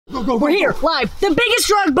We're here, live. The biggest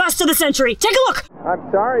drug bust of the century. Take a look.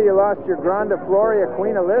 I'm sorry you lost your Grande Floria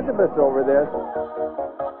Queen Elizabeth over this.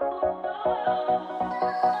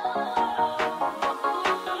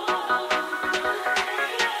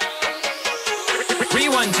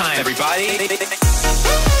 Rewind time, everybody.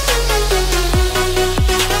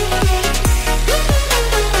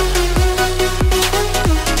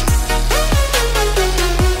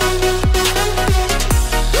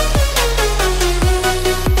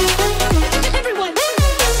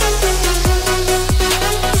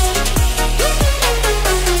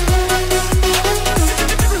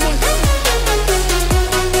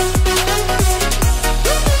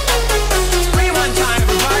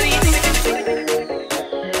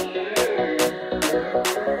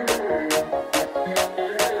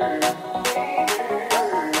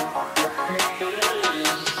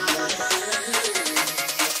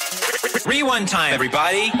 Rewind time,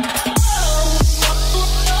 everybody.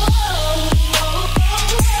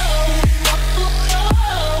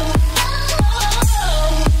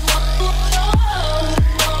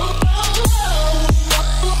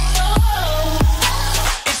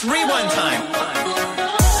 It's rewind time.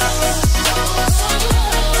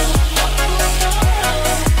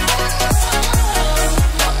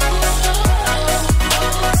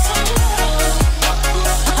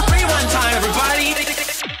 Rewind time, everybody.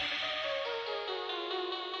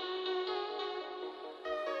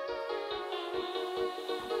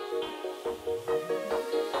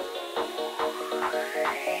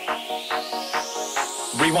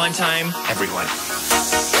 Rewind time, everyone.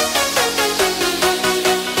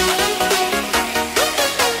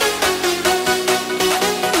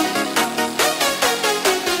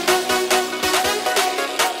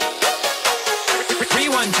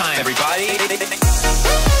 Rewind time, everybody.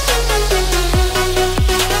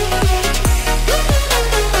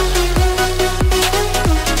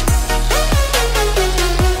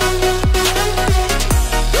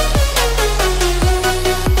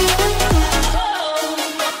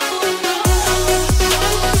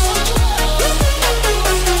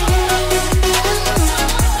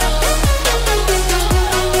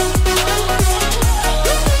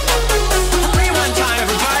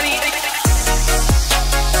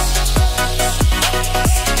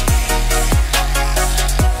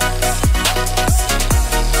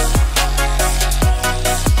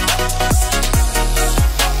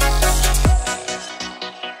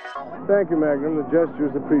 Thank you, Magnum. The gesture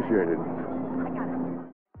is appreciated.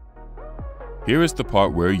 Here is the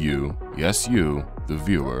part where you, yes you, the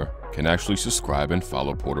viewer, can actually subscribe and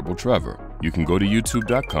follow Portable Trevor. You can go to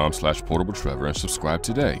youtube.com/PortableTrevor and subscribe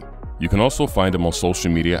today. You can also find him on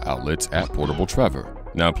social media outlets at Portable Trevor.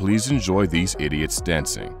 Now please enjoy these idiots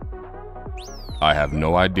dancing. I have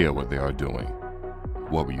no idea what they are doing.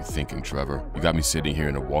 What were you thinking, Trevor? You got me sitting here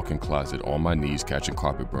in a walk-in closet on my knees catching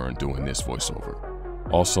carpet burn doing this voiceover.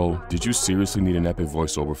 Also, did you seriously need an epic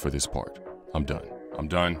voiceover for this part? I'm done. I'm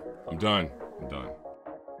done. I'm done. I'm done.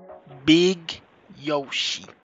 Big Yoshi.